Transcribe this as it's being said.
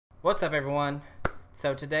What's up, everyone?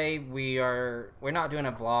 So today we're not doing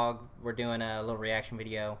a vlog. We're doing a little reaction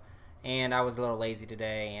video, and I was a little lazy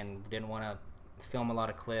today and didn't want to film a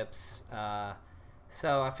lot of clips.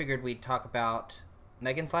 So I figured we'd talk about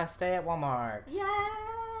Megan's last day at Walmart.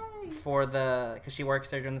 Yay! Because she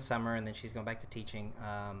works there during the summer and then she's going back to teaching.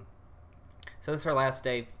 So this is her last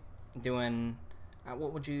day doing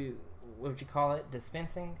what would you call it?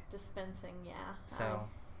 Dispensing. Dispensing, yeah. So.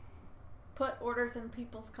 Put orders in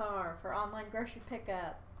people's car for online grocery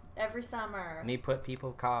pickup every summer. Me put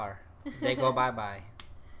people car. They go bye-bye.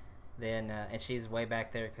 Then and she's way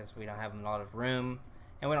back there because we don't have a lot of room,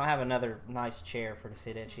 and we don't have another nice chair for her to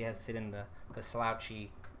sit in. She has to sit in the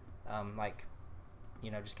slouchy,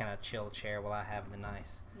 just kind of chill chair while I have the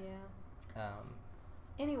nice. Yeah.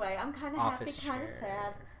 Anyway, I'm kind of happy, kind of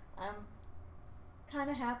sad. I'm kind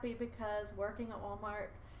of happy because working at Walmart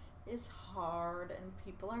is hard and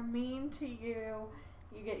people are mean to you.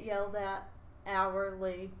 You get yelled at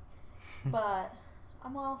hourly. But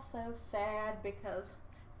I'm also sad because,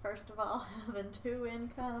 first of all, having two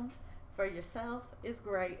incomes for yourself is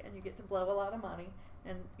great and you get to blow a lot of money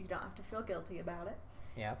and you don't have to feel guilty about it.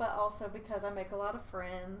 Yeah. But also because I make a lot of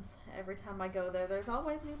friends. Every time I go there, there's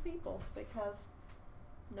always new people because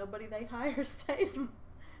nobody they hire stays.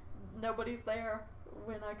 Nobody's there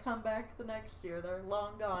when I come back the next year. They're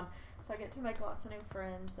long gone. So I get to make lots of new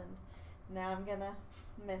friends, and now I'm gonna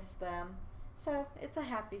miss them. So it's a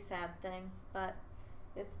happy, sad thing, but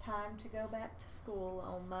it's time to go back to school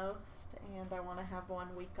almost, and I want to have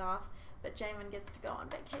 1 week off. But Jamin gets to go on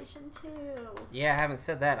vacation too. Yeah, I haven't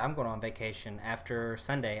said that. I'm going on vacation after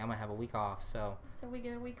Sunday. I'm gonna have a week off. So we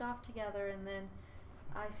get a week off together, and then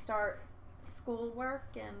I start schoolwork,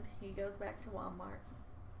 and he goes back to Walmart.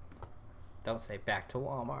 Don't say back to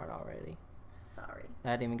Walmart already. Sorry. I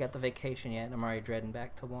hadn't even got the vacation yet, and I'm already dreading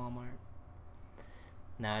back to Walmart.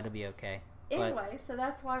 No, it'll be okay. Anyway, so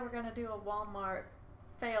that's why we're going to do a Walmart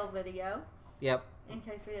fail video. Yep. In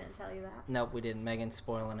case we didn't tell you that. Nope, we didn't. Megan's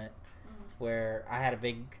spoiling it. Where I had a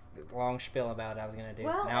big, long spiel about it I was going to do.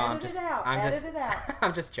 Well, now edit it out.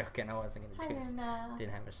 I'm just joking. I wasn't going to do it. know.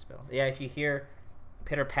 Didn't have a spill. Yeah, if you hear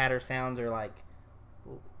pitter-patter sounds or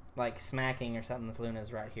like smacking or something,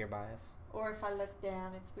 Luna's right here by us. Or if I look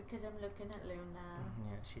down, it's because I'm looking at Luna.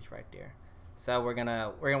 Yeah, she's right there. So we're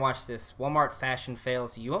gonna watch this Walmart fashion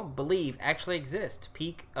fails you won't believe actually exist.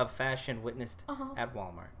 Peak of fashion witnessed at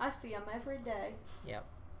Walmart. I see them every day. Yep.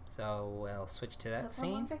 So we'll switch to that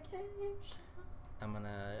scene. I'm on vacation. I'm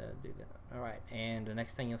gonna do that. All right, and the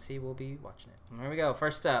next thing you'll see, we'll be watching it. Here we go.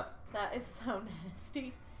 First up. That is so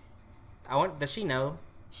nasty. Does she know?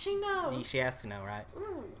 She knows. She has to know, right?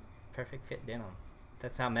 Ooh. Perfect fit denim.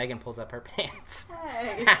 That's how Megan pulls up her pants.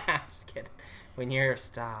 Hey. Just kidding. When you're a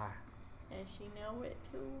star. And she know it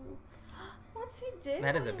too. What's he doing?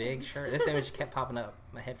 That is a big shirt. This image kept popping up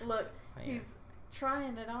my head. Look, he's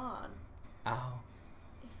trying it on. Oh.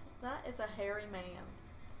 That is a hairy man.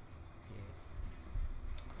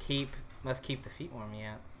 Yeah. Must keep the feet warm,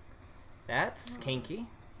 yeah. That's kinky.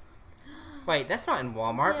 Wait, that's not in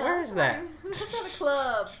Walmart. Yeah, where is that? That's at a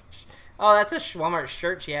club. Oh, that's a Walmart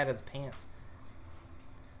shirt she had as pants.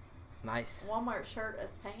 Nice. Walmart shirt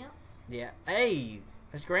as pants? Yeah. Hey,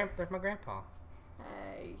 there's my grandpa.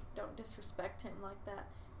 Hey, don't disrespect him like that.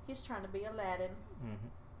 He's trying to be Aladdin. Mm-hmm.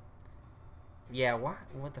 Yeah, why?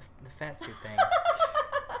 What the fat suit thing?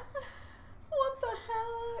 What the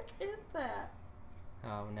heck is that?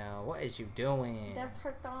 Oh no, what is you doing? That's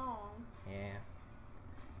her thong. Yeah.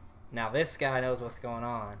 Now this guy knows what's going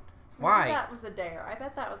on. Why? That was a dare. I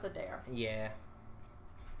bet that was a dare. Yeah.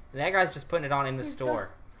 That guy's just putting it on in the store.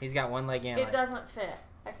 He's got one leg in. It doesn't fit.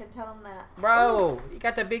 I can tell him that. Bro, you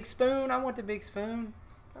got the big spoon? I want the big spoon.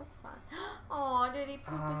 That's fine. Oh, did he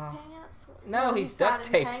poop his pants? No, he's duct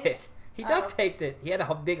taped it. He duct taped it. He had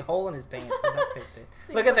a big hole in his pants. He duct taped it.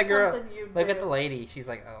 See, look at the girl. Look do. at the lady. She's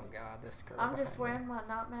like, oh god, this girl. I'm just wearing my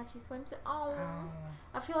not matchy swimsuit. Oh,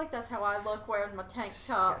 I feel like that's how I look wearing my tank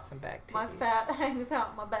top. Got some back titties. My fat hangs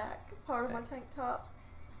out my back part of my tank top.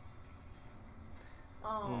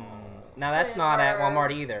 Oh. Now that's not at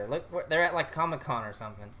Walmart either. Look, they're at like Comic-Con or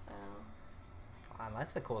something. Oh. Wow,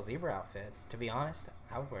 that's a cool zebra outfit. To be honest,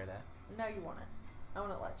 I would wear that. No, you won't. I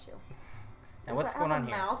won't let you. Now what's going on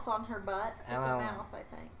here? Mouth on her butt. It's a mouth, I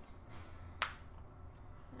think.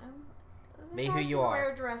 Be who you are.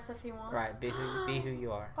 Wear a dress if he wants. Right. Be who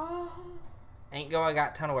you are. Oh. Ain't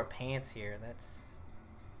got time to wear pants here. That's.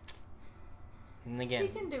 And again. He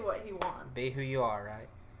can do what he wants. Be who you are, right?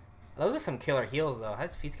 Those are some killer heels, though.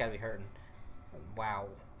 His feet's got to be hurting. Wow.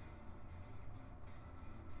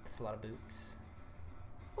 That's a lot of boots.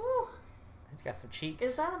 Ooh. He's got some cheeks.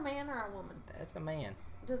 Is that a man or a woman? That's a man.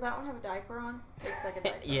 Does that one have a diaper on? Looks like a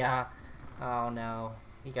diaper. Yeah. Oh no.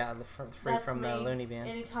 He got free That's from me. the loony bin.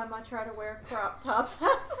 Anytime I try to wear crop tops,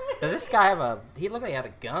 that's me. Does this guy have a? He looked like he had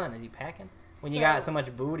a gun. Is he packing? When you got so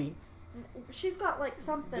much booty. She's got like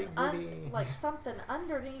something, Big booty. like something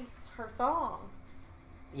underneath her thong.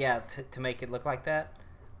 Yeah, to make it look like that.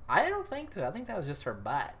 I don't think so. I think that was just her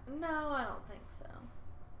butt. No, I don't think so.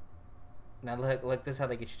 Now look. This is how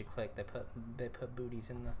they get you to click. They put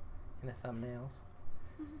booties in the thumbnails.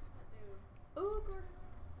 Ooh, Gordon.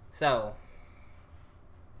 So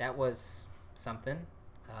that was something.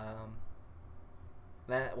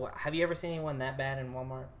 Have you ever seen anyone that bad in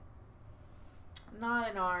Walmart?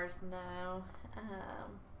 Not in ours, no.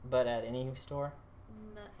 But at any store?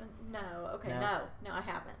 No. Okay, No? no, I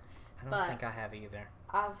haven't. I don't But- think I have either.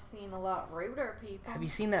 I've seen a lot ruder people. Have you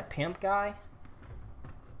seen that pimp guy?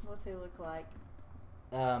 What's he look like?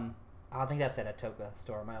 I think that's at a Toka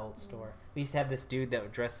store, my old store. We used to have this dude that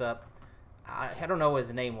would dress up. I don't know what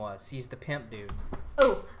his name was. He's the pimp dude.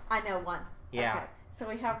 Oh, I know one. Yeah. Okay, so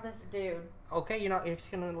we have this dude. Okay, you're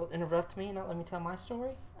just gonna interrupt me and not let me tell my story?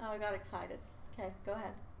 Oh, I got excited. Okay, go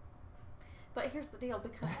ahead. But here's the deal,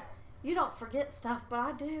 because you don't forget stuff, but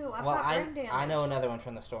I do. I've got brain damage. I know another one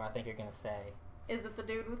from the store I think you're gonna say. Is it the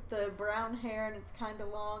dude with the brown hair and it's kind of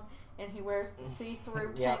long, and he wears the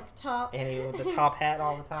see-through Yeah. tank top? And he with the top hat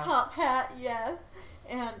all the time? Top hat, yes.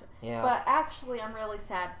 And Yeah. But actually, I'm really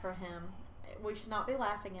sad for him. We should not be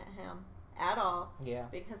laughing at him at all. Yeah.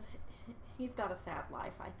 Because he's got a sad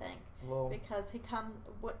life, I think. Well, Because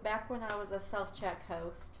back when I was a self-check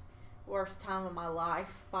host, worst time of my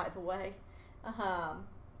life, by the way,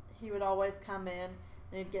 he would always come in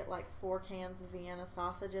and he'd get like 4 cans of Vienna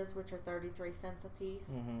sausages, which are 33 cents a piece.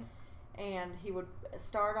 mm-hmm. And he would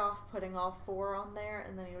start off putting all 4 on there,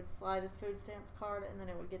 and then he would slide his food stamps card, and then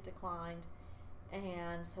it would get declined.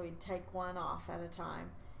 And so he'd take 1 off at a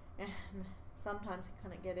time. And sometimes he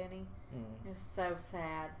couldn't get any. It was so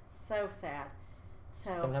sad. So sad.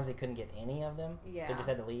 So Sometimes he couldn't get any of them? Yeah. So he just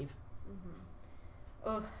had to leave?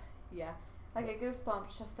 Ugh, yeah. I get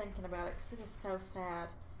goosebumps just thinking about it because it is so sad.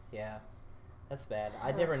 Yeah. That's bad.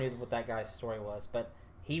 I never knew what that guy's story was, but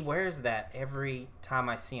he wears that every time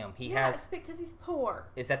I see him. He It's has... because he's poor.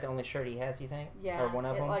 Is that the only shirt he has, you think? Yeah. Or one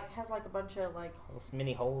of it them? like has like a bunch of like... Those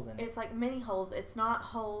mini holes in it. It's like mini holes. It's not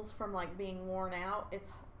holes from like being worn out. It's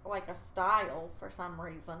like a style for some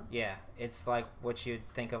reason. Yeah. It's like what you'd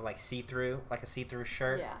think of like see-through, like a see-through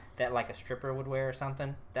shirt Yeah. that like a stripper would wear or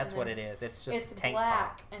something. That's And what then it is. It's just It's a tank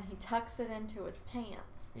black, top. and he tucks it into his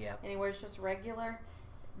pants. Yep. And he wears just regular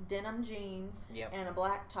denim jeans Yep. and a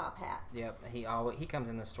black top hat. Yep. He comes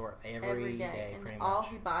in the store every day and pretty all much.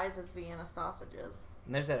 he buys is Vienna sausages.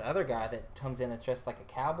 And there's that other guy that comes in and dressed like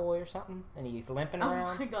a cowboy or something, and he's limping Oh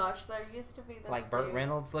around. my gosh, there used to be this Like Burt dude.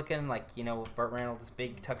 Reynolds looking, like, you know, Burt Reynolds'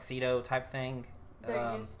 big tuxedo type thing.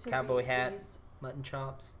 There used to Cowboy be hat, these- mutton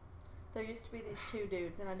chops. There used to be these 2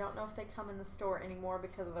 dudes, and I don't know if they come in the store anymore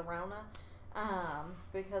because of the Rona.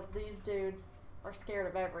 Because these dudes are scared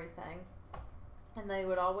of everything. And they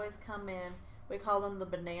would always come in. We call them the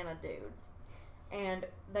banana dudes. And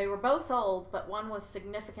they were both old, but one was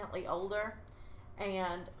significantly older.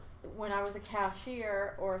 And when I was a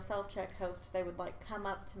cashier or a self-check host, they would like come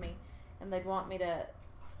up to me and they'd want me to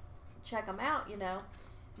check them out, you know.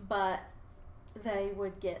 But they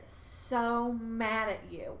would get so mad at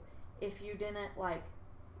you if you didn't, like,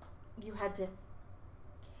 you had to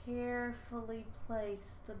carefully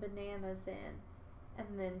place the bananas in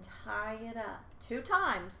and then tie it up 2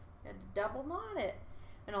 times. You had to double knot it.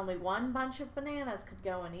 And only 1 bunch of bananas could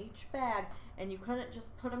go in each bag, and you couldn't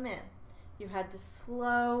just put them in. You had to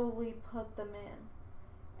slowly put them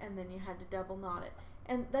in, and then you had to double knot it.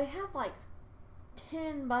 And they had like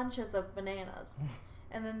 10 bunches of bananas.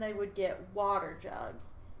 And then they would get water jugs,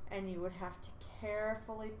 and you would have to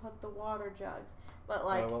carefully put the water jugs. But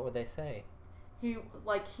like, Or what would they say? he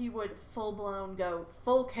would full blown go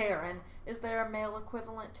full Karen. Is there a male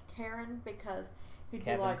equivalent to Karen? Because he'd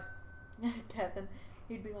Kevin. be like, Kevin.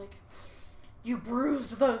 He'd be like, "You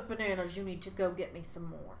bruised those bananas. You need to go get me some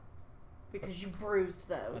more, because you bruised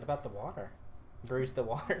What those." about the water? Bruise the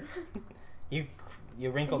water. you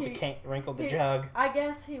wrinkled wrinkled the he- jug. I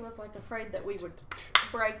guess he was like afraid that we would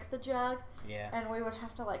break the jug, Yeah. and we would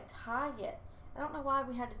have to like tie it. I don't know why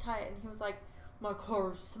we had to tie it, and he was like, "My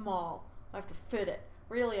car's small. I have to fit it."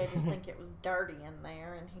 Really, I just think it was dirty in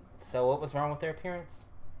there, and So what was wrong with their appearance?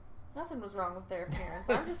 nothing was wrong with their appearance.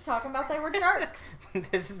 I'm just talking about they were jerks.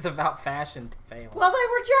 This is about fashion to fail. Well, they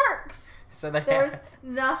were jerks. So they There's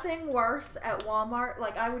nothing worse at Walmart.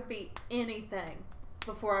 Like, I would be anything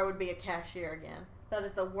before I would be a cashier again. That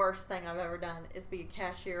is the worst thing I've ever done, is be a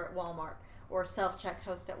cashier at Walmart. or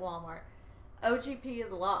self-checkout at Walmart. OGP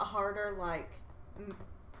is a lot harder, like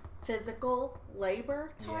physical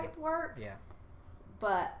labor type work. Yeah.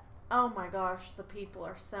 But oh my gosh, the people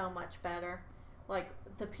are so much better. Like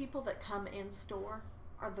the people that come in store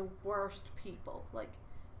are the worst people. Like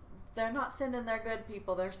they're not sending their good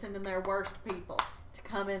people, they're sending their worst people to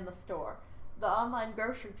come in the store. The online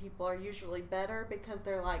grocery people are usually better because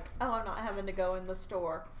they're like, oh, I'm not having to go in the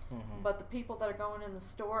store. Mm-hmm. But the people that are going in the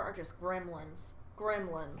store are just gremlins.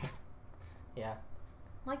 Gremlins. Yeah.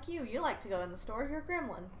 Like you like to go in the store, you're a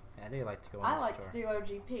gremlin. I do like to go in I the like store. to do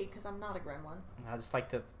OGP because I'm not a gremlin.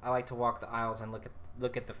 I like to walk the aisles and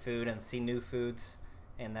look at the food and see new foods,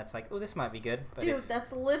 and that's like, oh, this might be good. But Dude,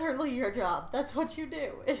 that's literally your job. That's what you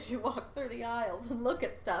do, is you walk through the aisles and look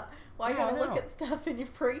at stuff. Why you Yeah, I gotta look know. at stuff in your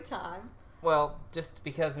free time? well, just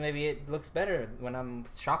because maybe it looks better when I'm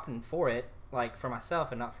shopping for it, like for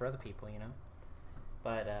myself and not for other people, you know.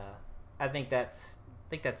 But I think that's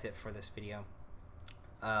it for this video.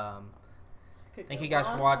 Could Thank go you guys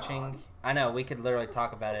for on watching. and I know we could literally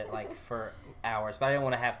talk about it like for hours, but I didn't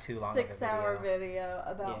want to have too long on. of a 6-hour video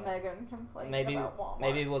about Yeah. Megan complaining about Walmart.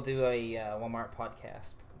 Maybe we'll do a Walmart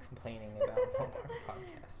podcast complaining about Walmart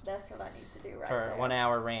podcast That's what I need to do right for there. 1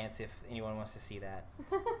 hour rants if anyone wants to see that.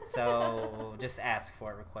 So just ask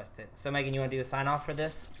for it, request it. So Megan, you want to do the sign off for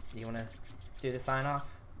this? Do you want to do the sign off?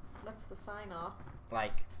 What's the sign off?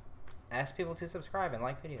 Like, ask people to subscribe and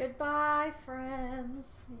like videos. Goodbye, friends.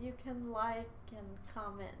 You can like and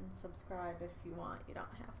comment and subscribe if you want. You don't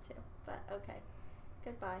have to, but okay.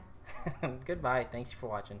 Goodbye. Goodbye. Thanks for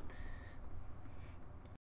watching.